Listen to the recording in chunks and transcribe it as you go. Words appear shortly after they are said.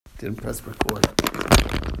Didn't press record.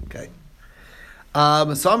 Okay.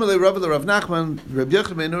 Samale Rav Nachman, Rabbi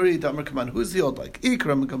Yochanan ben Nuri, Damar Kaman, who's the old like?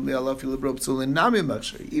 Ikram Kamli Alaf Yilabrob Sulin Nami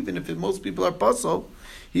Machshir. Even if most people are puzzle,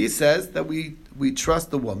 he says that we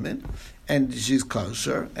trust the woman and she's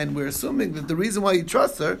kosher, and we're assuming that the reason why you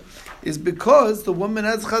trust her is because the woman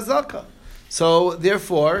has chazaka. So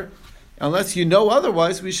therefore, unless you know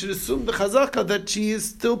otherwise, we should assume the chazaka that she is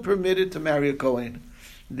still permitted to marry a Kohen.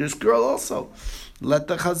 This girl also. Let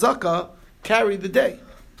the chazaka carry the day,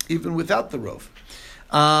 even without the rov.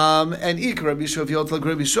 And ik Rabbi Yishav Yotzal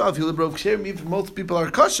Rabbi Yishav Hilabrov Ksherim. If most people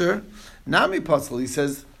are kosher, Nami Pasal. He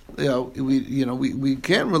says, we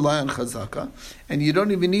can't rely on chazaka, and you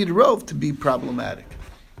don't even need a rov to be problematic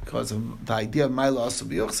because of the idea of Maila Asa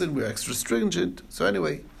B'Yochsin. We're extra stringent. So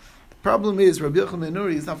anyway, the problem is Rabbi Yochanan ben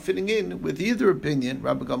Nuri is not fitting in with either opinion,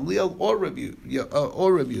 Rabbi Gamliel or Rabbi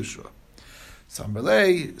Yeshua. So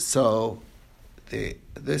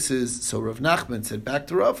Rav Nachman said back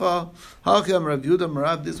to Rafa, Hakam Rav Yudah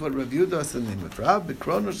Marav. This is what Rav Yudah is the name of Rav.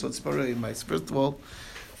 First of all,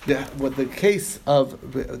 what the case of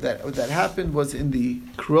that happened was in the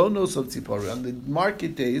Kronos of Tzipori, on the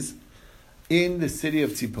market days in the city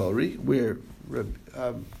of Tzipori, where Rav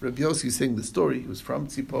Yossi is saying the story. He was from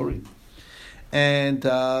Tzipori. And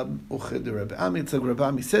Rabbi Ami said, Rabbi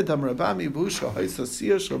Ami Vusha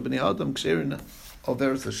Haisasiya Shal Bnei Adam Ksherin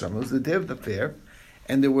Overus Hashem. It was the day of the fair,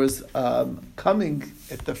 and there was coming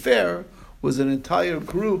at the fair was an entire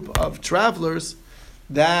group of travelers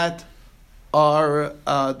that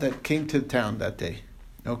came to town that day.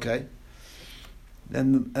 Okay,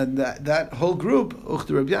 and that whole group,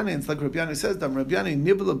 Uchta Rabbi Yani, it's like Rabbi Yani says, Dam Rabbi Yani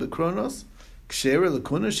Nibla Bekronos.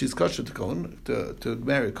 She's kosher to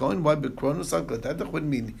marry Kohen. Why Bekronos Aglatadach wouldn't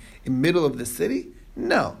mean in middle of the city?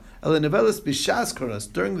 No. Elenivelis Bishas Kronos,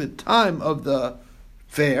 during the time of the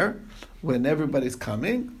fair, when everybody's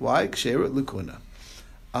coming. Why? Ksheira Lakuna.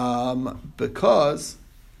 Because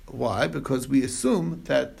we assume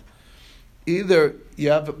that either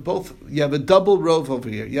you have a double rov over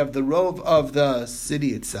here. You have the rov of the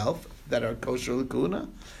city itself that are kosher Lakuna,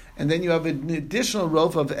 and then you have an additional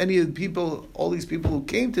rov of any of the people, all these people who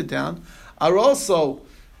came to town are also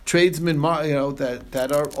tradesmen,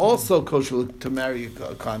 that are also kosher to marry a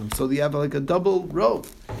kohen. So you have like a double rov.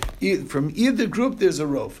 From either group, there's a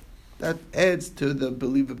rov. That adds to the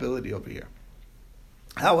believability over here.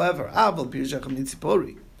 However,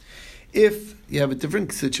 if you have a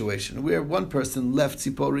different situation where one person left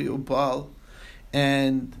Tzipori Upal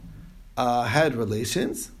and had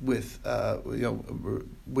relations with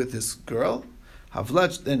this girl,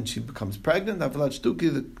 then she becomes pregnant.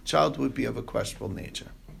 The child would be of a questionable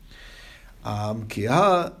nature. We'll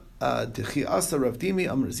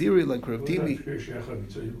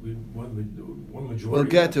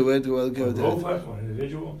get to it.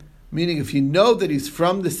 Meaning, if you know that he's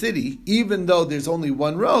from the city, even though there's only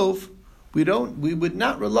one rov, we would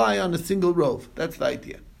not rely on a single rov. That's the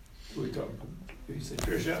idea. If you say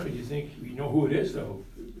Pirshach, you think you know who it is, though?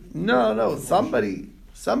 No. Somebody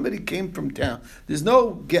came from town. There's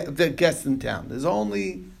no guest in town. There's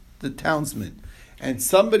only the townsman. And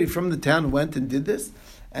somebody from the town went and did this,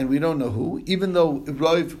 and we don't know who, even though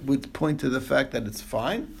Rov would point to the fact that it's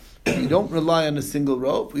fine. We don't rely on a single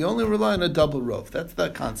rov. We only rely on a double rov. That's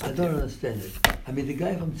the concept. I don't understand it. I mean, the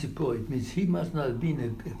guy from Tzipor, it means he must not have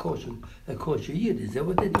been a kosher Yid. Is that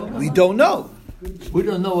what they're talking about? We don't know. We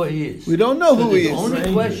don't know what he is. We don't know who he is. The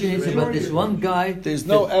only question is about this one guy. There's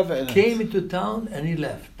no evidence. Came into town and he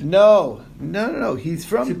left. No. He's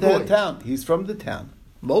from Tzipor. the town. He's from the town.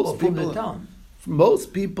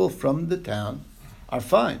 Most people from the town are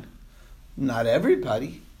fine. Not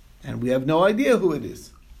everybody. And we have no idea who it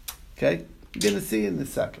is. Okay? You're going to see in a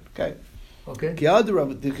second. Okay? Okay.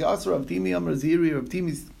 Rav Timi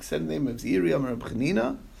said the name of Ziri, Amar Rav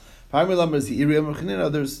Chanina.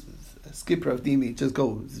 Others skip Rav Timi, just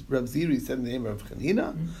go. Rav Ziri said the name of Rav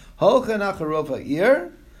Chanina. Holchen acharov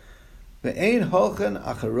ha'ir, ve'ein holchen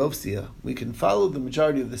acharov sia. We can follow the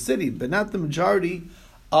majority of the city, but not the majority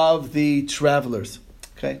of the travelers.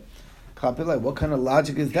 Okay? What kind of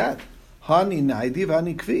logic is that? Hani naidi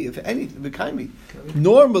v'hani kvi. If anything,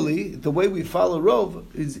 normally the way we follow rov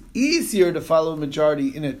is easier to follow a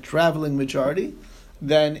majority in a traveling majority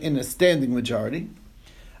than in a standing majority.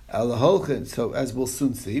 So as we'll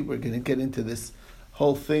soon see, we're going to get into this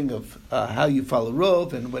whole thing of how you follow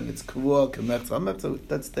rov and when it's kavua, kametza. So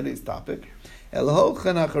that's today's topic.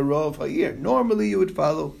 Normally you would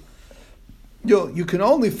follow. You can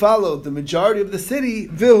only follow the majority of the city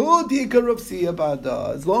as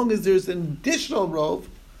long as there's an additional rov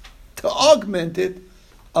to augment it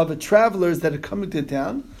of travelers that are coming to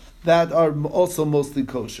town. that are also mostly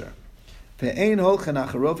kosher. But if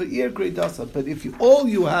all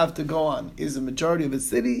you have to go on is a majority of a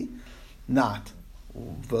city, not.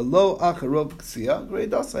 And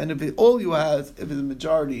if all you have, if it's a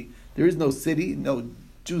majority, there is no city, no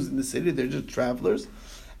Jews in the city, they're just travelers,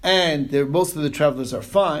 and most of the travelers are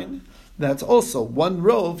fine, that's also one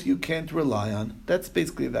rov you can't rely on. That's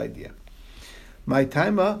basically the idea. My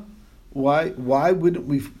taima, why wouldn't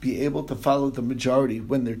we be able to follow the majority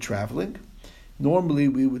when they're traveling? Normally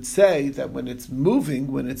we would say that when it's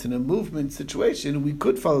moving, when it's in a movement situation, we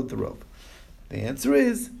could follow the rov. The answer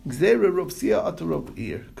is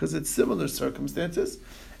because it's similar circumstances,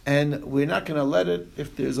 and we're not going to let it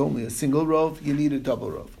if there's only a single rov. You need a double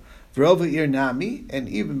rov. Rova ir nami, and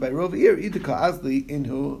even by rova ir idika azli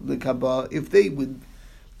inhu lekaba. If they would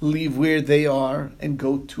leave where they are and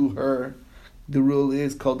go to her, the rule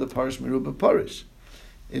is called the parish meruba parish.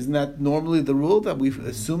 Isn't that normally the rule that we've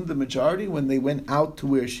assumed the majority when they went out to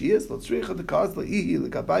where she is?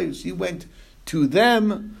 She went to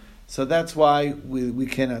them. So that's why we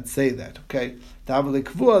cannot say that, okay?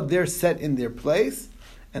 They're set in their place,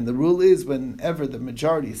 and the rule is whenever the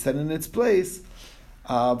majority is set in its place,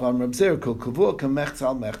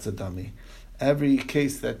 every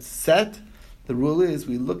case that's set, the rule is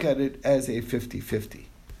we look at it as a 50-50.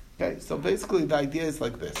 Okay, so basically the idea is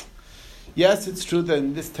like this. Yes, it's true that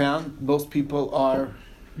in this town most people are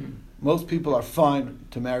fine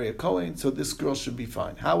to marry a Kohen, so this girl should be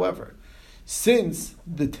fine. However, since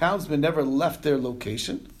the townsmen never left their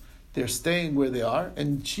location, they're staying where they are,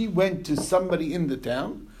 and she went to somebody in the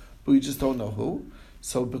town, but we just don't know who,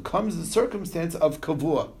 so it becomes the circumstance of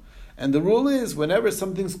kavua. And the rule is, whenever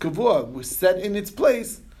something's kavua, we're set in its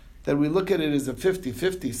place, that we look at it as a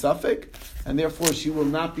 50-50 suffix, and therefore she will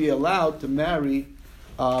not be allowed to marry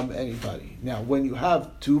anybody. Now, when you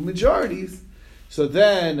have two majorities, so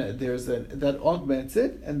then that augments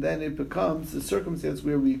it, and then it becomes a circumstance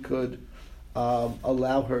where we could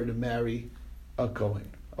allow her to marry a Kohen.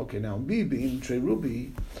 Okay, now Bibi and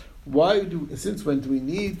Trerubi, since when do we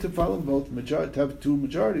need to follow both to have two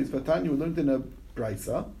majorities? Vatanya, we learned in a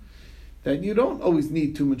brisa that you don't always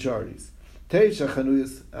need two majorities. Teisha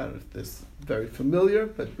Chanuyas, I don't know if this is very familiar,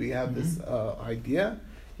 but we have this idea.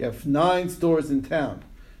 You have 9 stores in town,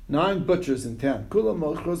 9 butchers in town. Kula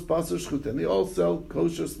mochros basar shchuta, and they all sell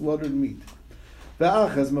kosher slaughtered meat.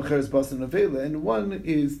 Ve'achaz macheres basar nevela, and one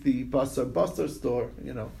is the basar store,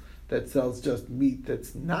 that sells just meat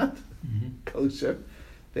that's not kosher.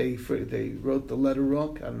 They wrote the letter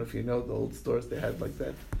wrong. I don't know if you know the old stores, they had like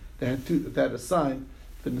that. They had a sign,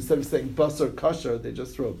 but instead of saying basar kosher, they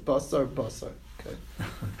just wrote basar. Okay.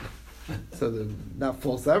 So they're not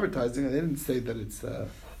false advertising. They didn't say that it's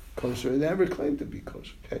kosher. They never claimed to be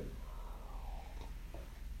kosher. Okay.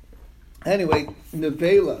 Anyway,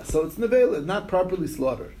 nevela. So it's nevela, not properly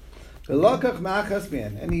slaughtered.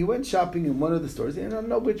 And he went shopping in one of the stores. He didn't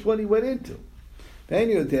know which one he went into.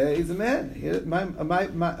 There he's a man. He doesn't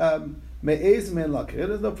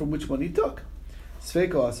know from which one he took.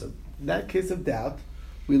 Sveiko also. In that case of doubt,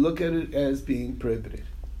 we look at it as being prohibited.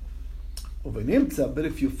 But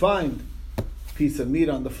if you find a piece of meat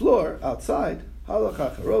on the floor outside,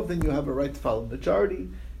 then you have a right to follow the majority,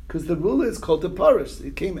 because the rule is called the parish.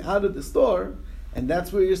 It came out of the store, and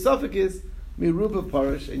that's where your suffix is miruba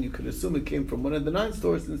parish, and you could assume it came from one of the 9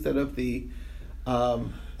 stores instead of the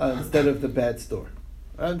bad store.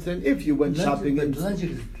 And if you went shopping, but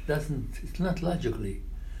logic doesn't. It's not logically.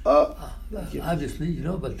 Obviously,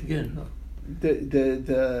 but again,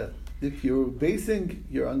 if you're basing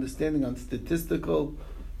your understanding on statistical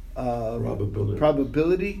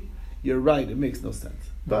probability, you're right. It makes no sense.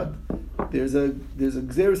 But there's a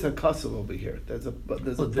Xeris HaKasav over here. There's a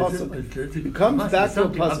pasuk. It comes back to a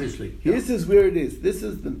pasuk. This is where it is. This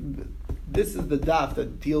is the daf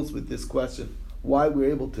that deals with this question. Why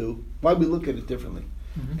we look at it differently.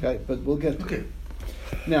 Mm-hmm. Okay, but we'll get to it.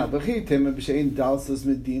 Now,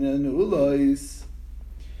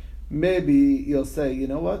 maybe you'll say, you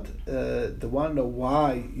know what? They want to know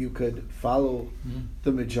why you could follow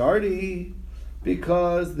the majority,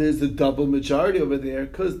 because there's a double majority over there,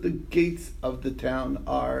 because the gates of the town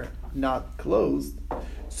are not closed.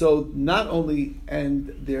 So not only,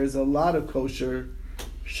 and there's a lot of kosher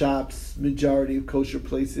shops, majority of kosher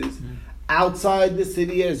places, outside the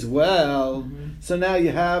city as well. So now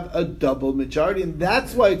you have a double majority, and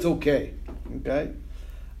that's why it's okay. Okay?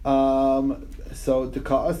 So the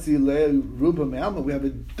Ka'asi Le Ruba Me'alma, we have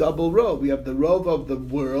a double rov. We have the rov of the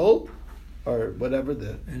world, or whatever,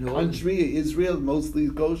 the country, Israel, mostly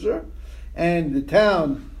kosher, and the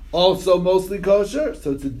town, also mostly kosher.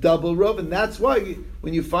 So it's a double rov, and that's why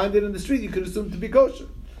when you find it in the street, you could assume to be kosher.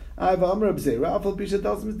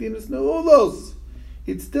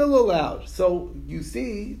 It's still allowed. So you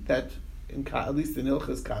see that, at least in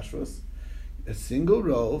Ilchas Kashrus, a single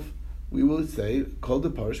rov, we will say, called the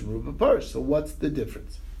parish, Ruba parish. So what's the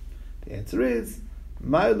difference? The answer is,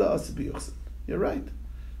 Ma'ila Asabiyuchsan. You're right.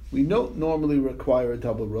 We don't normally require a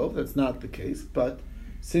double rov. That's not the case. But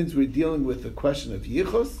since we're dealing with the question of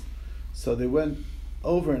yichus, so they went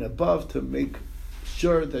over and above to make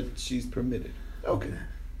sure that she's permitted. Okay.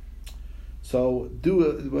 So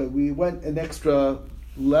we went an extra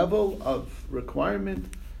level of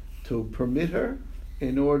requirement to permit her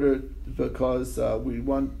in order, because we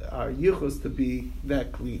want our yichus to be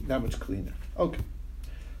that clean, that much cleaner. Okay.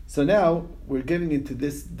 So now we're getting into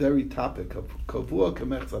this very topic of kavua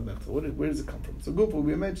kamechza mechza. Where does it come from? So Gufa,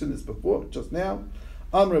 we mentioned this before, just now.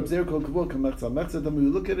 Amr Abzer kol kavua kamechza mechza. Then we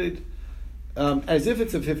look at it as if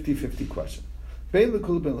it's a 50-50 question. Bein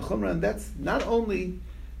lekula bein lechumra, and that's not only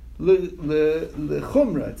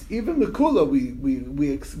lechumra, it's even lekula.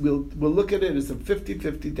 We'll look at it as a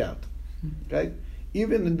 50-50 doubt. Okay,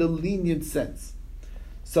 even in the lenient sense.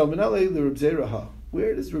 So Menalei the Reb Zera,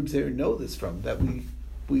 where does Reb Zera know this from? That we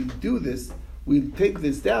do this, we take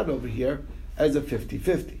this doubt over here as a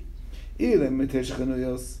 50-50. You have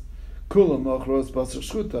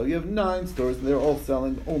 9 stores and they're all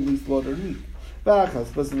selling only slaughtered meat.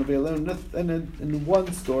 And in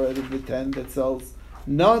one store out of the 10 that sells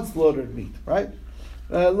non-slaughtered meat, right?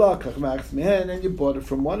 And you bought it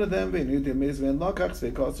from one of them, so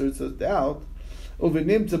it's a doubt. But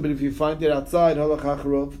if you find it outside,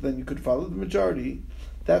 then you could follow the majority.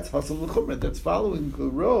 That's hasam l'chumra. That's following the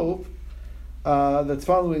rov. That's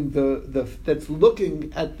following that's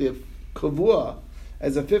looking at the kavua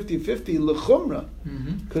as a 50-50 l'chumra.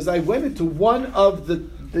 Because I went into one of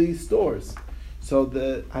the stores. So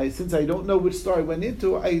since I don't know which store I went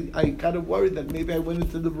into, I kind of worried that maybe I went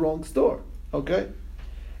into the wrong store. Okay?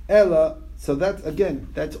 Ella, so that's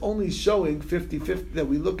only showing 50-50 that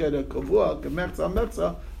we look at a kavua, k'mechza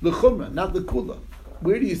mechza, l'chumra, not l'kula.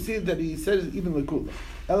 Where do you see that he says even l'kula?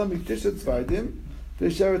 Ella miktishat svardim,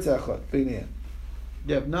 v'sheretz echad, b'nei.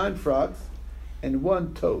 You have 9 frogs and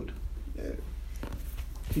 1 toad.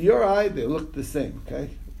 To your eye, they look the same, okay?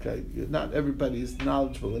 Not everybody is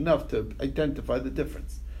knowledgeable enough to identify the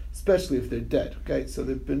difference, especially if they're dead, okay? So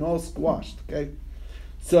they've been all squashed, okay?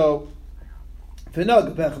 So,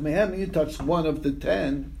 you touched one of the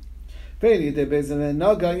 10,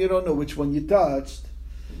 you don't know which one you touched.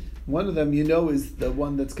 One of them, is the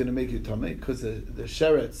one that's going to make you tummy, because the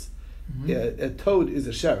sheretz, a toad is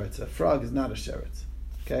a sheretz, a frog is not a sheretz.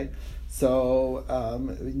 Okay, so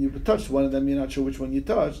when you touched one of them, you're not sure which one you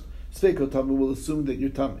touched. Sveiko tummy will assume that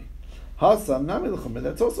you're tummy. Hasam nami l'chumra,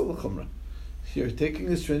 that's also l'chumra. You're taking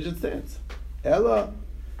a stringent stance. Ella,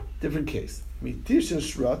 different case. Mitisha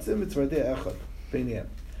shratzim mitzvadei echad b'nei.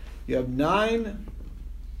 You have 9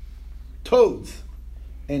 toads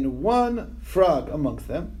and 1 frog amongst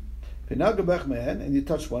them. And you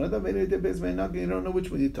touch one of them, you don't know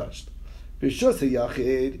which one you touched. If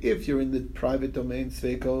you're in the private domain, it's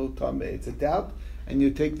a doubt, and you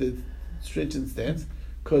take the stringent stance,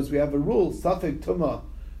 because we have a rule, safek tuma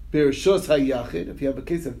birshos hayachid. If you have a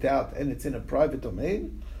case of doubt and it's in a private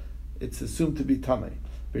domain, it's assumed to be tamei.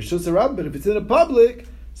 Birshos harab, but if it's in a public,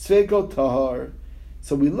 sveiko tahar.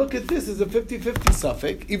 So we look at this as a 50-50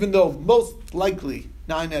 safek, even though most likely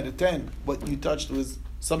 9 out of 10 what you touched was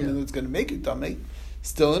something that's going to make it tamei.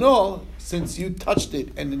 Still in all, since you touched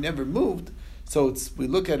it and it never moved, so we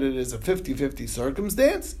look at it as a 50-50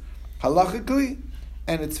 circumstance, halachically,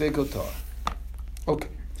 and it's fekotar. Okay,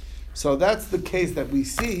 so that's the case that we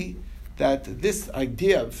see that this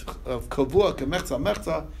idea of kavua k'mechza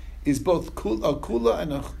mechza is both a kula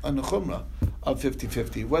and a chumra of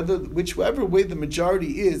 50-50. Whichever way the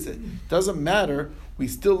majority is, it doesn't matter. We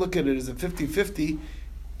still look at it as a 50-50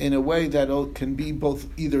 in a way that can be both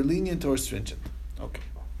either lenient or stringent. Okay.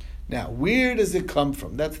 Now, where does it come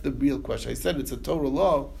from? That's the real question. I said it's a Torah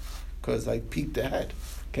law because I peeked ahead.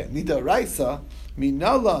 Okay, Nida Raisa,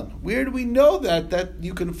 Minalan. Where do we know that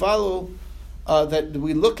you can follow, that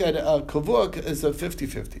we look at Kavuk as a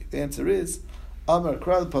 50-50? The answer is, Amar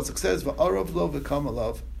Kral, the Pasuk says, Va'arav lo v'kam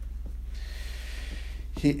alav.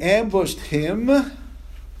 He ambushed him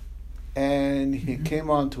and he came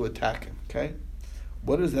on to attack him. Okay?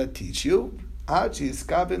 What does that teach you? Achi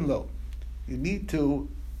iskabin lo. You need to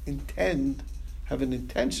have an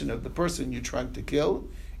intention of the person you're trying to kill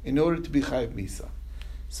in order to be chayiv misa.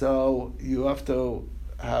 So you have to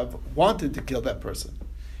have wanted to kill that person.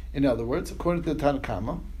 In other words, according to the Tanna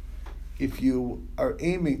Kama, if you are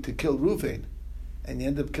aiming to kill Reuven and you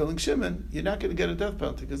end up killing Shimon, you're not going to get a death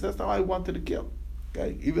penalty because that's not how I wanted to kill.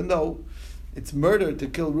 Okay, even though it's murder to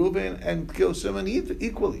kill Reuben and kill Shimon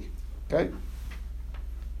equally. Okay.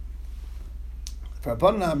 For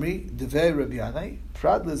Rabban Amri, Devei Rabbi Yanai,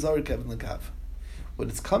 Prad Lezar Kevin Lekav. What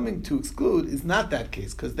it's coming to exclude is not that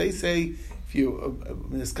case, because they say if you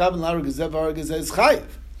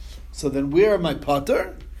so then where am I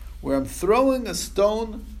potter? Where I'm throwing a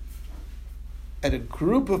stone at a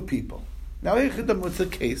group of people. Now what's the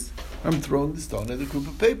case? I'm throwing the stone at a group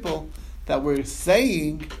of people that we're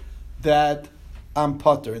saying that I'm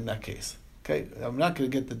potter in that case. Okay, I'm not going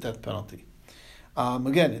to get the death penalty.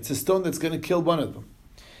 Again, it's a stone that's going to kill one of them.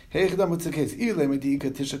 What's the case?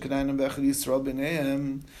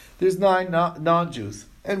 There's 9 non-Jews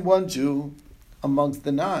and 1 Jew amongst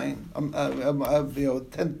the 9. The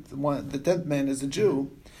 10th man is a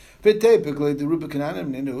Jew. Typically, the Ruba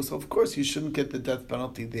Canaanim, so of course you shouldn't get the death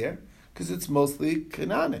penalty there because it's mostly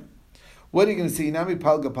Canaanim. What are you going to see? Nami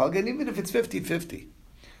Palga Palga, and even if it's 50-50,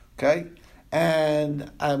 okay,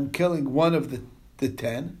 and I'm killing one of the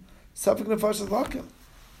 10, Safek Nefashas Lakel.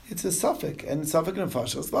 It's a suffix, and Safek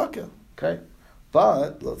Nefashas Lakel. Okay?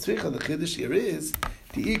 But, the Chiddush here is,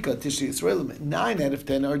 the Ika Tishi Yisraelim, 9 out of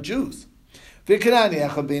 10 are Jews. And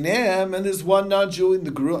there's 1 non-Jew in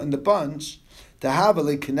the bunch. The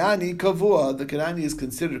Havale Kanani Kavua, the Kanani is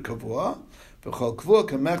considered Kavua. V'chol Kavua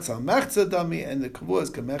Kamechza Mechza Dami, and the Kavua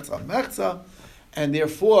is Kamechza Mechza, and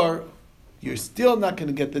therefore, you're still not going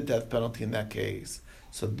to get the death penalty in that case.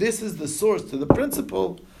 So this is the source to the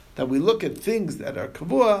principle that we look at things that are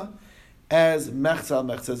kavua as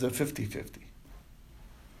mechza as a 50-50.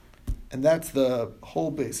 And that's the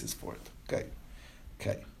whole basis for it. Okay.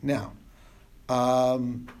 Now,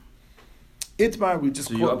 Itmar, we just...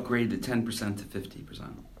 So you upgrade the 10% to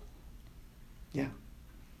 50%. Yeah.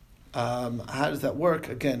 How does that work?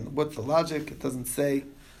 Again, what's the logic? It doesn't say,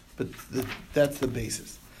 but that's the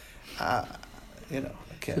basis.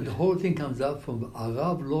 Okay. So the whole thing comes out from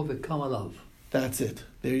Arav Lo V'Kamalav. That's it.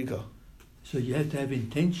 There you go. So you have to have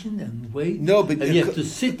intention and wait. No, but you have to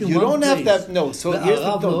sit in you one don't place. have to. No. So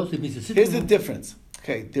here's the difference.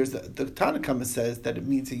 Okay, there's the Tanakhama says that it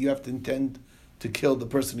means that you have to intend to kill the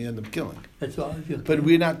person you end up killing. That's all. But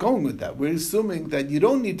we're not going with that. We're assuming that you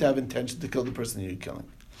don't need to have intention to kill the person you're killing.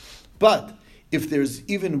 But if there's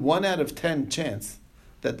even 1 out of 10 chance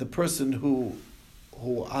that the person who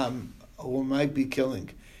might be killing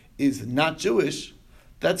is not Jewish,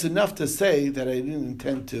 that's enough to say that I didn't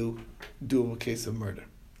intend to do a case of murder.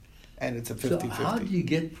 And it's a 50-50. So how do you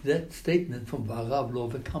get that statement from Varav Lo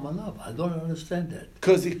V'Kamalav? I don't understand that.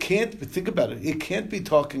 Because think about it, it can't be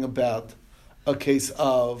talking about a case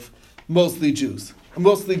of mostly Jews,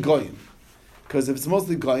 mostly Goyim. Because if it's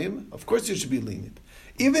mostly Goyim, of course you should be lenient.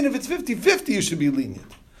 Even if it's 50-50, you should be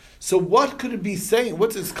lenient. So what could it be saying?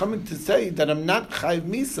 What is coming to say that I'm not Chayiv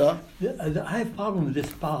Misa? I have a problem with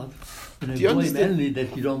this part. Do you understand?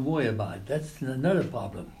 That you don't worry about. That's another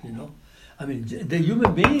problem, I mean, they're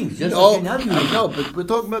human beings, just I like know, but we're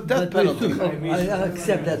talking about death penalty. I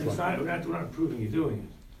accept that one. We're not proving you're doing it.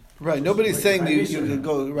 Right. Nobody's saying you can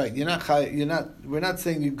go right. You're not. We're not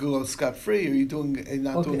saying you go scot free or doing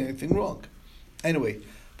anything wrong. Anyway,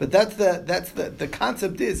 but that's the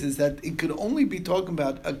concept is that it could only be talking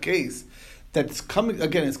about a case that's coming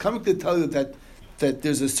again. It's coming to tell you that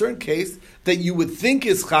there's a certain case that you would think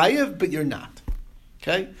is chayiv, but you're not.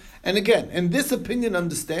 Okay. And again, and this opinion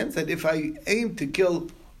understands that if I aim to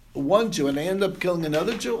kill one Jew and I end up killing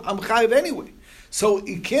another Jew, I'm chayiv anyway. So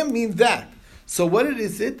it can't mean that. So what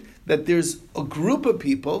is it? That there's a group of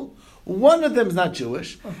people, one of them is not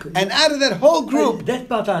Jewish, and out of that whole group... That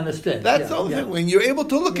part I understand. That's the whole thing. When you're able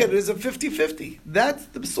to look at it as a 50-50. That's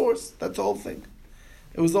the source. That's the whole thing.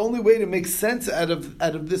 It was the only way to make sense out of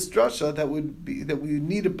this drasha that we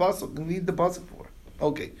need the pasuk for.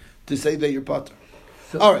 Okay, to say that you're pater.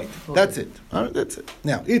 So, all right, that's it. All right, that's it.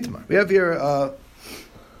 Now, Itmar. We have here,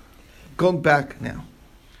 going back now.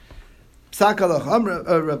 Psak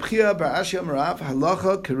halacha, Reb Chia bar Ashi Rav,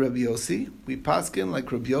 halacha ke Reb Yossi. We paskin like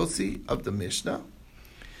Reb Yossi of the Mishnah.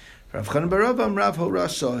 Rav Chanan bar Rav Rav Hora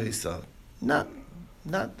Shohisa. Not.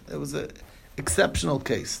 It was an exceptional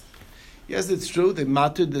case. Yes, it's true. They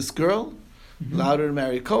mated this girl, allowed her to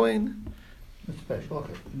marry Cohen. That's special.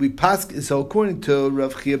 Okay. We paskin. So according to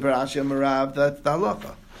Rav Chia bar Ashi Rav, that's the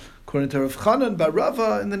halacha. According to Rav Chanan bar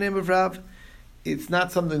Rava, in the name of Rav, it's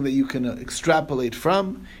not something that you can extrapolate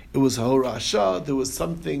from. It was a horasha. There was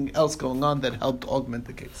something else going on that helped augment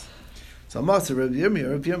the case. So Master Rav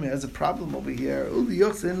Yirmiyah has a problem over here.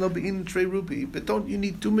 But don't you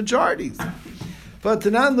need 2 majorities? But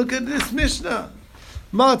now look at this Mishnah.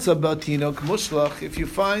 Matzah batinok mushlach. If you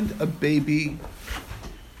find a baby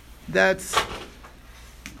that's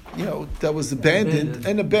that was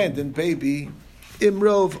an abandoned baby.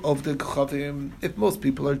 Imrov of the Chavim. If most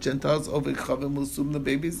people are Gentiles, of the Chavim will assume the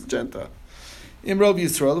baby is a Gentile. Imrov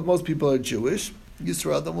Yisrael. If most people are Jewish,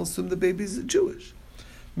 Yisrael then will assume the baby is Jewish.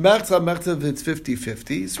 Mechza, if it's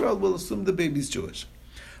 50-50, Yisrael will assume the baby is Jewish.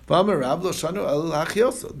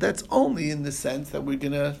 That's only in the sense that we're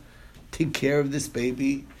going to take care of this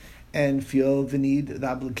baby and feel the need, the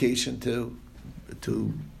obligation to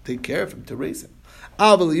take care of him, to raise him.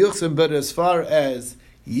 But as far as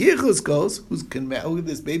Yichus goes, who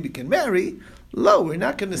this baby can marry, we're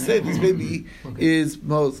not going to say this baby is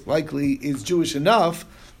most likely is Jewish enough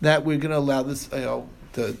that we're going to allow this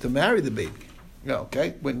to marry the baby.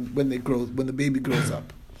 Okay, when the baby grows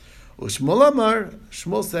up.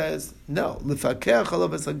 Shmuel says no. L'fakeach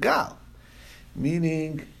alav as a gal,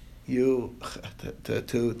 meaning you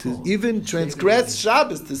to even transgress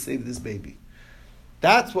Shabbos to save this baby.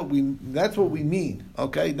 That's what we mean.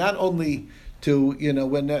 Okay, not only to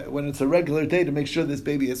when it's a regular day to make sure this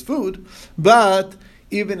baby has food, but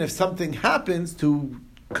even if something happens to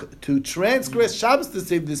transgress Shabbos to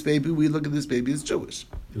save this baby, we look at this baby as Jewish.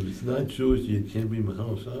 If it's not Jewish, you can't be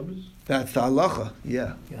Mechal Shabbos? That's the halacha,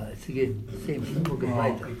 yeah. Yeah, it's again, same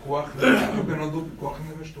weiter.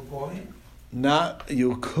 Not,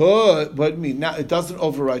 you could, what do you mean? Now, it doesn't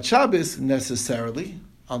override Shabbos necessarily,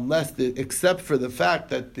 except for the fact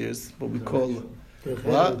that there's what we call...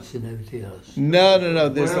 What? No.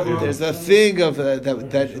 There's a thing of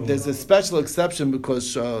that. There's a special exception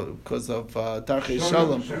because of Darchei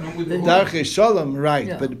Shalom. Darchei Shalom, right?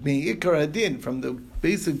 Yeah. But Me'ikar Hadin, from the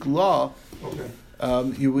basic law,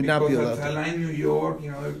 you would not be allowed. Because New York,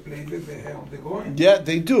 places they have the goyim. Yeah,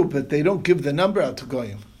 they do, but they don't give the number out to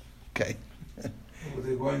goyim. Okay. Well,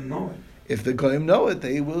 the goyim know it. If the goyim know it,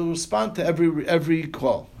 they will respond to every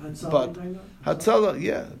call. But Hatzalah,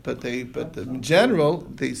 yeah, but in general,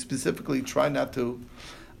 they specifically try not to.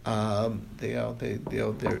 It's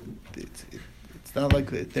not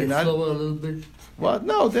like they're not slower a little bit. Well,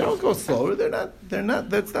 no, they don't go slower. They're not.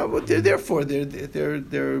 That's not what they're there for. They're there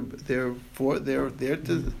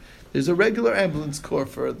to. There's a regular ambulance corps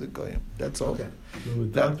for the goyim. That's all. Okay. So the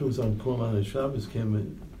doctor was on call on Shabbos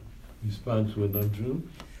came respond to a non-Jew.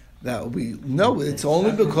 It's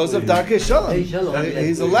only because of Darkei Shalom.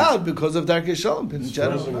 He's allowed because of Darkei Shalom in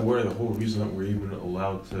general. I'm aware of the whole reason that we're even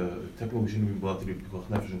allowed to, technically we shouldn't be allowed to do Pikuach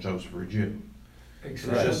Nefesh and Shabbos for a Jew.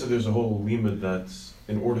 Exactly. It's just that there's a whole limit that's,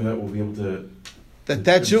 in order that we'll be able to...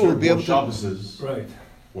 That Jew will be able to... Shabbos right.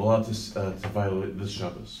 We're allowed to violate this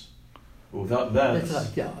Shabbos. But without that... That's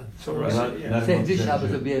right, yeah. So this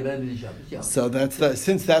Shabbos will be a very Shabbos, yeah. So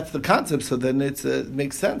since that's the concept, so then it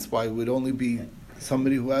makes sense why it would only be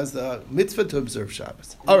somebody who has a mitzvah to observe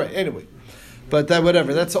Shabbos. All right, anyway. But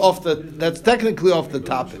whatever, that's technically off the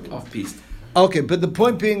topic. Off piece. Okay, but the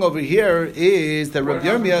point being over here is that Rabbi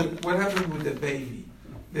Yirmiyah... What happened with the baby?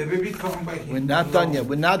 The baby come by him. We're not done yet.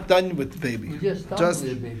 We're not done with the baby. We just with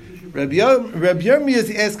the baby. Rabbi Yirmiyah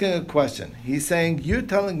is asking a question. He's saying, you're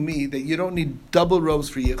telling me that you don't need double robes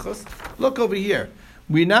for Yichus? Look over here.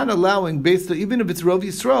 We're not allowing, even if it's Rov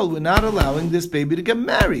Yisrael, we're not allowing this baby to get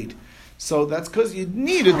married. So that's because you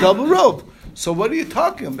need a double robe. So what are you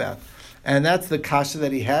talking about? And that's the kasha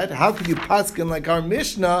that he had. How could you paskin like our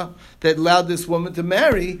Mishnah that allowed this woman to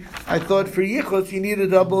marry? I thought for Yichus you need a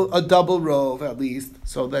double robe at least.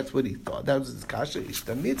 So that's what he thought. That was his kasha.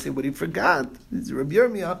 Ishtamitzi. What he forgot, Rabbi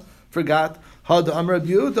Yirmiyah forgot. Had Amar Rabbi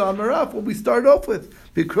Yehuda Amar Rav. What we started off with.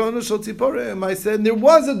 Bikrono shel tziporim. I said there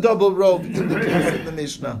was a double robe in the case of the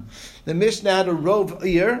Mishnah. The Mishnah had a rove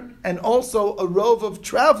here and also a rove of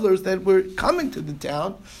travelers that were coming to the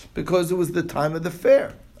town because it was the time of the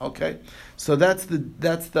fair. Okay, so that's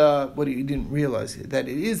the what you didn't realize here, that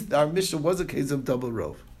it is our Mishnah was a case of double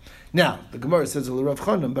rove. Now the Gemara says Rav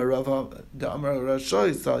Chanan by Rav Amar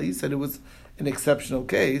Rashoy, so he said it was an exceptional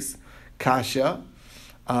case, kasha.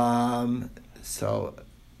 So,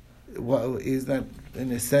 is that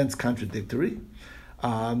in a sense contradictory?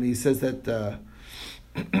 He says that.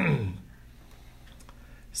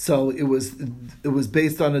 So it was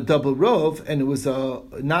based on a double rove, and it was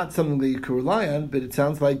not something that you could rely on. But it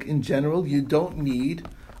sounds like in general you don't need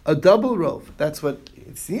a double rove. That's what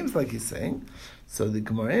it seems like he's saying. So the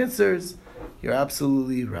Gemara answers, "You're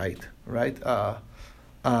absolutely right. Right? Man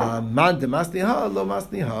de masniha lo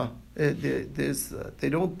masniha.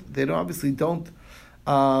 They obviously don't.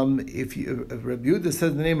 If Rabbi Yehuda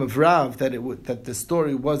says the name of Rav that the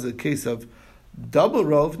story was a case of double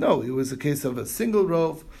rove, no, it was a case of a single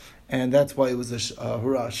rove, and that's why it was a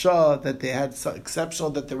harasha that they had exceptional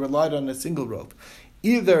that they relied on a single rove.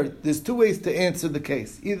 Either, there's two ways to answer the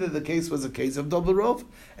case. Either the case was a case of double rov,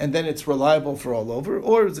 and then it's reliable for all over,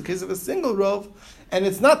 or it was a case of a single rov, and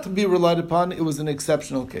it's not to be relied upon, it was an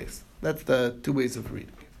exceptional case. That's the two ways of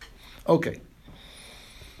reading it. Okay.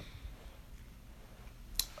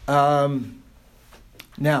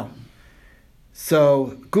 Now,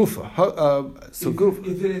 so Gufa. Gufa.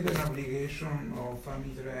 Is there an obligation of Am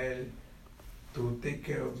Israel to take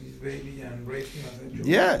care of this baby and raise him as a Jew?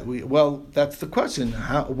 Yeah, well, that's the question.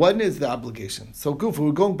 When is the obligation? So Gufa,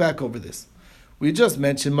 we're going back over this. We just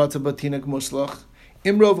mentioned Matzah Batinak Moshlach,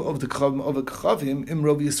 Imrov of the Kachavim,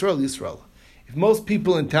 Imrov Yisrael. If most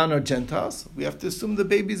people in town are Gentiles, we have to assume the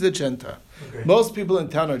baby's a Gentile. Okay. Most people in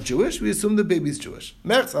town are Jewish, we assume the baby's Jewish.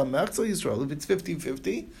 Merchza Yisrael, if it's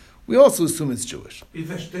 50-50, we also assume it's Jewish. It's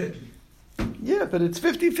a state. Yeah, but it's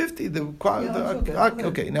 50-50.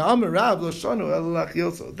 Okay. Now, Amarav Loshanu Elalach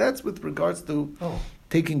Yoso. That's with regards to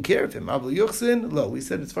taking care of him. Avl Yuchsin, lo. We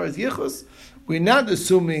said as far as Yichus, we're not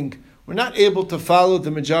able to follow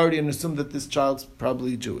the majority and assume that this child's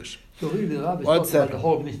probably Jewish. So really, the Rabbi What's talks about that? the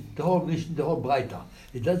whole mission, the whole Breita.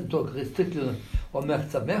 It doesn't talk restricted on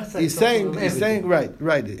Merchza. He's saying, right.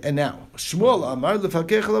 And now, Shmuel Amar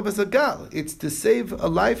Lefakech Alav Azagal. It's to save a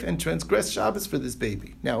life and transgress Shabbos for this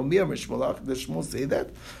baby. Now, Mi Amar Shmuel, does Shmuel say that?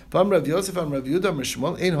 Vam Rav Yosef, Am Rav Yehuda, Amar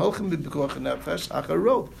Shmuel, Ein Holchem B'Pikuach Nefesh Achar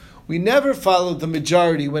Rov. We never follow the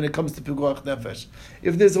majority when it comes to Pikuach Nefesh.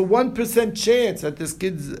 If there's a 1% chance that this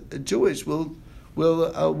kid's Jewish, we'll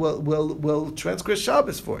transgress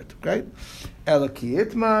Shabbos for it, right? Elaki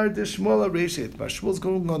Itmar de Shmuel Aresh Itmar. Shmuel's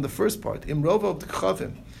going on the first part. Imrova of the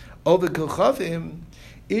Kachavim. Over Kachavim,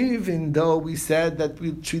 even though we said that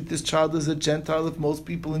we treat this child as a Gentile, if most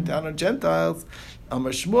people in town are Gentiles,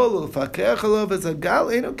 Amar Shmuel Lefakech Alav as a Gal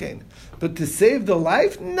Enokain. But to save the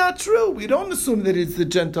life, not true. We don't assume that it's the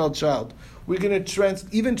Gentile child. We're going to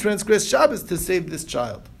even transgress Shabbos to save this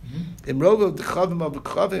child. So in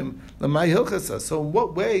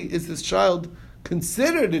what way is this child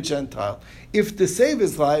considered a Gentile? If to save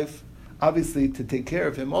his life, obviously to take care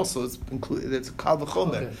of him also is included. It's a kal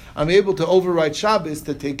v'chomer. Okay. I'm able to override Shabbos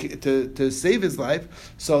to save his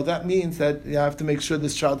life. So that means that I have to make sure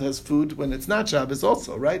this child has food when it's not Shabbos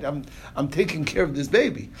also, right? I'm taking care of this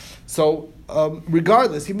baby. So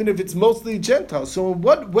regardless, even if it's mostly Gentile, so in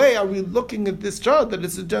what way are we looking at this child that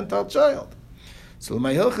it's a Gentile child? So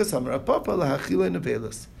my hilchas amar papa lahachila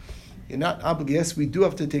nevelas. You're not obligated. Yes, we do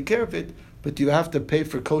have to take care of it, but do you have to pay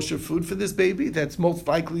for kosher food for this baby that's most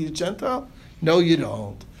likely a Gentile? No, you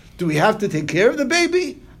don't. Do we have to take care of the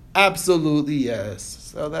baby? Absolutely yes.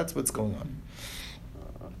 So that's what's going on.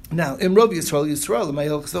 Now, in Rov Yisrael, my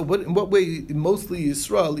hilchas. So in what way mostly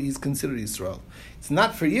Yisrael he's considered Yisrael? It's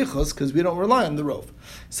not for yichus because we don't rely on the Rov.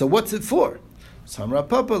 So what's it for? Samra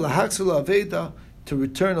papa lahachsula aveda. To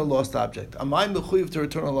return a lost object. Am I mechuyev to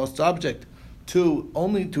return a lost object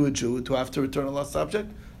only to a Jew to have to return a lost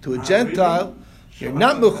object? To a Gentile, you're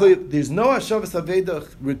not mechuyev. There's no Hashavas Aveda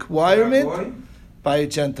requirement by a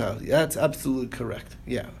Gentile. That's absolutely correct.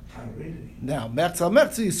 Yeah. Now, Merchza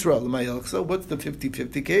Yisrael, so what's the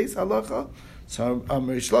 50-50 case? Halacha. So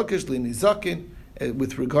Amrish Lakish Lini Zakin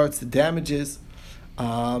with regards to damages,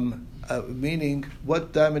 meaning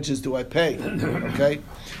what damages do I pay? Okay.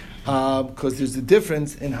 Because there's a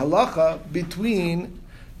difference in halacha between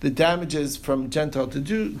the damages from Gentile to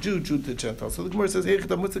Jew to Gentile. So the Gemara says, "Hey,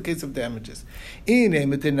 what's the case of damages? If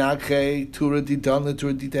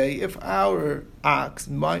our ox,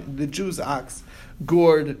 the Jew's ox,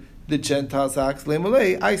 gored the Gentile's ox,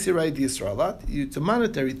 it's a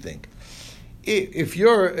monetary thing. If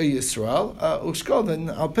you're a Yisrael,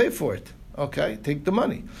 then I'll pay for it. Okay, take the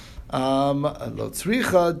money." We're talking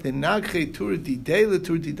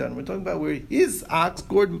about where his ox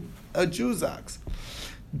gored a Jew's ox.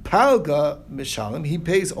 Palga Mishalim, he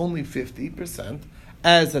pays only 50%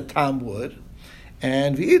 as a tam would,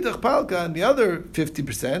 and V'idach Palga, and the other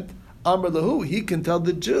 50%, Amr Lahu, he can tell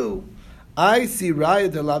the Jew, I see Raya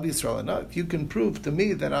de Lav Yisrael. Now, if you can prove to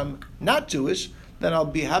me that I'm not Jewish, then I'll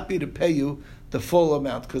be happy to pay you the full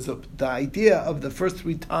amount, because the idea of the first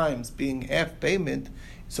 3 times being half payment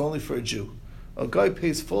is only for a Jew. A guy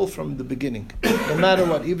pays full from the beginning, no matter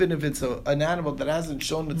what. Even if it's an animal that hasn't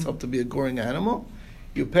shown itself to be a goring animal,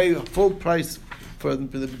 you pay a full price for the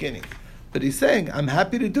beginning. But he's saying, I'm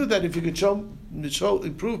happy to do that if you could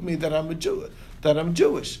prove me that I'm a Jew, that I'm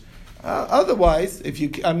Jewish. Otherwise,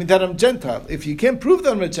 that I'm Gentile. If you can't prove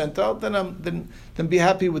that I'm a Gentile, then be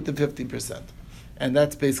happy with the 50%. And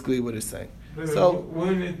that's basically what he's saying. But So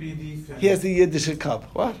wouldn't it be decent? he has a Yiddish cup.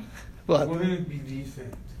 What? Wouldn't it be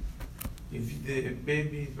decent if the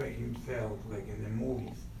baby is by himself, like in the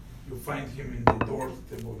movies? You find him in the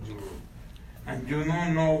doorstep of your and you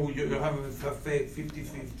don't know, you have a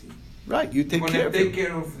 50-50. Right, you take care of take him.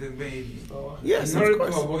 care of the baby. Yes, in of order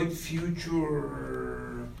course. to avoid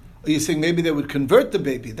future. Are you saying maybe they would convert the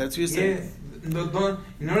baby? That's what you're saying? Yes,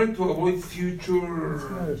 in order to avoid It's not future,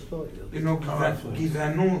 a story.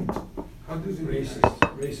 gizanut. How do you say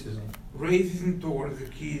Racism. racism towards the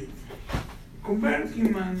kids. Convert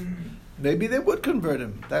him and Maybe they would convert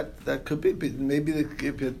him. That could be. But maybe they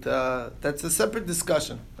keep it. That's a separate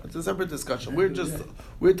discussion.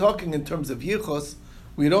 We're talking in terms of yichos.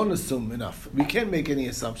 We don't assume enough. We can't make any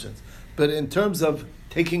assumptions. But in terms of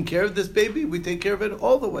taking care of this baby, we take care of it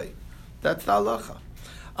all the way. That's the halacha.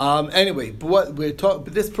 Anyway, but what we're talking.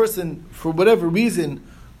 But this person, for whatever reason,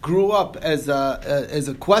 grew up as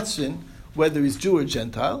a question whether he's Jew or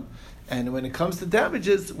Gentile. And when it comes to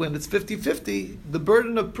damages, when it's 50-50, the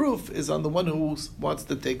burden of proof is on the one who wants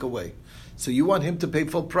to take away. So you want him to pay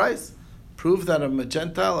full price? Prove that I'm a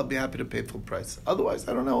Gentile, I'll be happy to pay full price. Otherwise,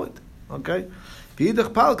 I don't know it. Okay? I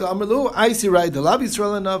see right, the Lav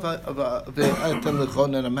Yisrael enough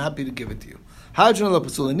and I'm happy to give it to you. Hadron la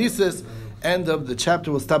Pasulinisis, end of the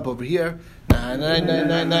chapter, we'll stop over here.